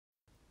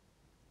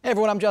Hey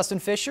everyone, I'm Justin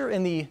Fisher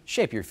in the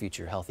Shape Your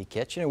Future Healthy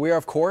Kitchen, and we are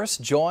of course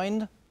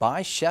joined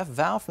by Chef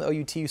Val from the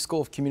OUTU School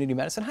of Community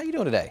Medicine. How are you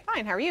doing today?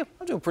 Fine, how are you?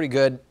 I'm doing pretty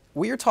good.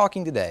 We are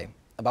talking today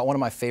about one of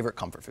my favorite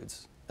comfort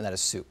foods, and that is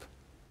soup.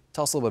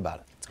 Tell us a little bit about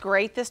it. It's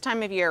great this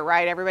time of year,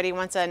 right? Everybody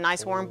wants a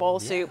nice warm bowl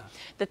of soup.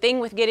 The thing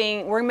with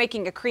we're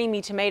making a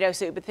creamy tomato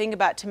soup, but the thing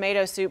about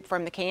tomato soup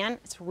from the can,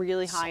 it's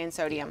really high in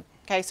sodium.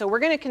 Okay, so we're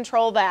gonna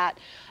control that.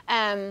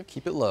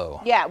 Keep it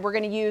low. Yeah, we're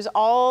gonna use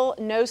all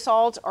no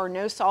salt or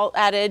no salt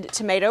added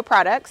tomato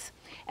products.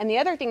 And the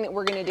other thing that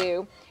we're gonna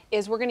do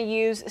is we're gonna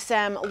use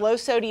some low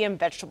sodium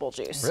vegetable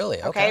juice.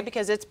 Really? Okay.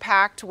 Because it's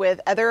packed with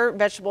other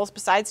vegetables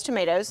besides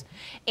tomatoes,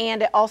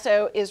 and it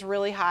also is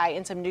really high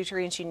in some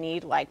nutrients you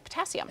need like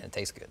potassium. And it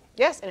tastes good.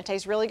 Yes, and it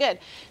tastes really good.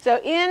 So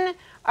in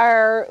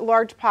our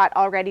large pot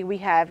already we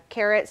have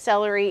carrot,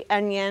 celery,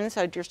 onion,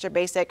 so just a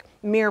basic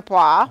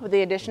mirepoix with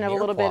the addition of a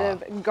little bit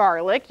of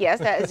garlic. Yes,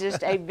 that is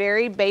just a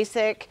very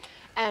basic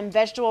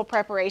vegetable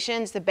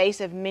preparation. It's the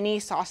base of many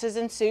sauces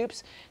and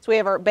soups. So we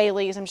have our bay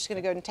leaves. I'm just going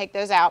to go ahead and take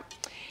those out.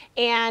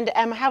 And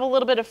have a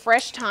little bit of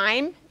fresh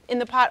thyme in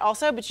the pot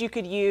also, but you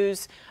could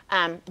use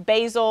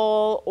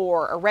basil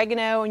or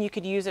oregano, and you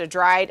could use a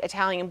dried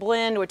Italian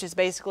blend, which is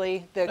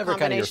basically the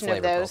combination kind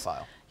of your of those.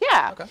 profile.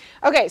 Yeah.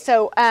 Okay,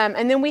 so,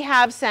 and then we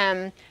have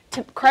some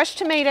crushed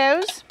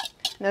tomatoes.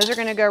 Those are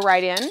going to go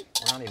right in.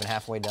 We're not even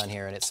halfway done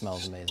here, and it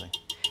smells amazing.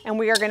 And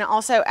we are going to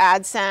also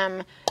add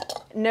some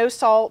no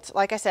salt,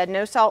 like I said,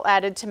 no salt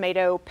added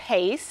tomato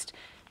paste.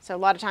 So a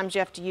lot of times you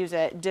have to use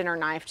a dinner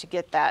knife to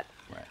get that,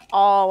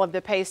 all of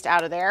the paste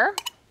out of there.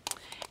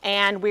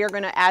 And we are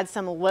going to add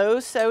some low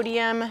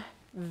sodium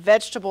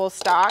vegetable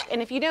stock.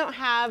 And if you don't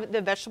have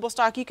the vegetable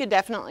stock, you could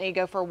definitely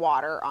go for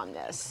water on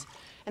this.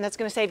 And that's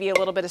going to save you a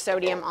little bit of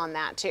sodium on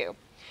that too.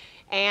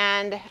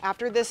 And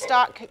after this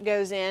stock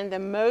goes in, the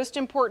most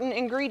important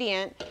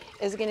ingredient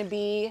is going to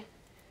be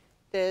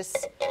this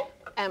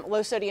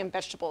low sodium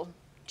vegetable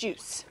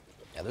juice.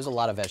 Yeah, there's a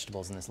lot of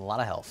vegetables in this, a lot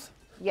of health.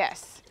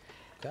 Yes.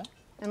 Okay.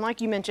 And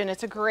like you mentioned,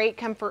 it's a great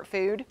comfort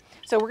food.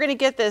 So we're going to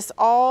get this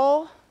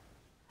all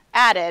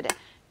added,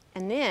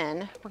 and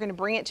then we're going to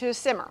bring it to a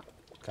simmer.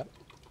 Okay.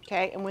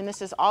 Okay, and when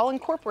this is all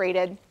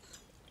incorporated,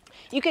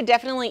 you could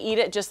definitely eat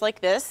it just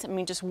like this. I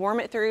mean, just warm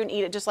it through and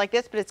eat it just like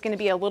this, but it's going to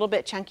be a little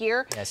bit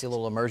chunkier. Yeah, I see a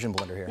little immersion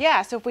blender here.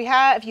 Yeah, so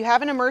if you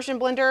have an immersion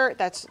blender,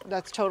 that's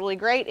totally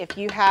great. If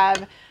you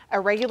have a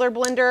regular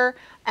blender,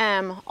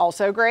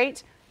 also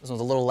great. This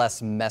one's a little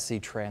less messy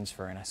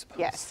transferring, I suppose.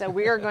 Yes, so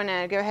we are going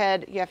to go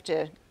ahead. You have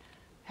to,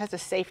 has a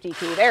safety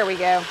key. There we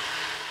go.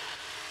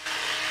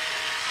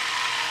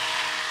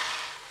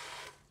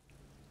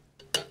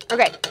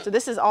 Okay, so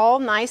this is all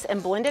nice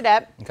and blended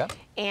up. Okay.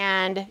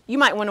 And you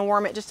might want to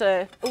warm it just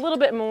a little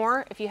bit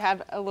more if you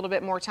have a little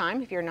bit more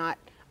time, if you're not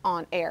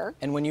on air.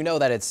 And when you know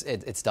that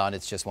it's done,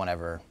 it's just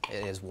whenever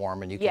it is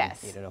warm and you can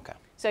eat it. Okay.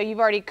 So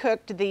you've already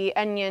cooked the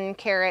onion,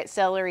 carrot,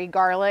 celery,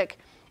 garlic,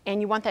 and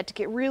you want that to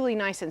get really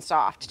nice and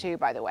soft too,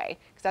 by the way,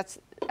 because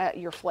that's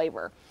your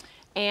flavor.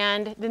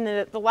 And then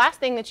the last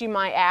thing that you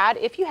might add,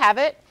 if you have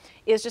it,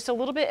 is just a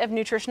little bit of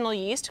nutritional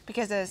yeast,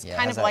 because it's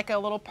kind of like a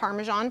little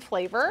Parmesan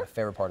flavor. That's my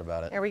favorite part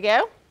about it. There we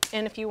go.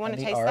 And if you want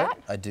to taste that.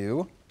 I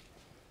do.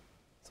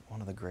 It's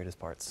one of the greatest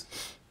parts.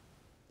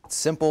 It's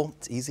simple,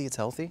 it's easy, it's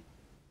healthy.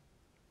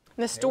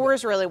 And this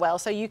stores really well,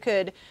 so you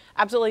could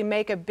absolutely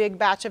make a big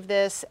batch of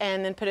this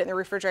and then put it in the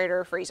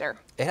refrigerator or freezer.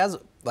 It has,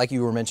 like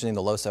you were mentioning,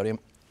 the low sodium,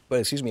 but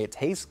excuse me, it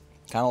tastes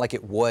kind of like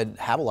it would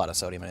have a lot of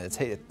sodium in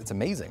it. It's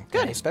amazing.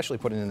 Good. And especially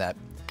putting in that,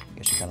 I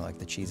guess you kind of like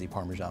the cheesy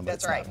Parmesan. But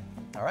that's right.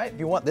 All right, if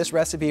you want this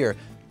recipe or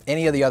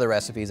any of the other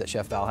recipes that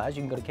Chef Val has,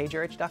 you can go to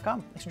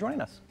kjrh.com. Thanks for joining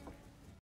us.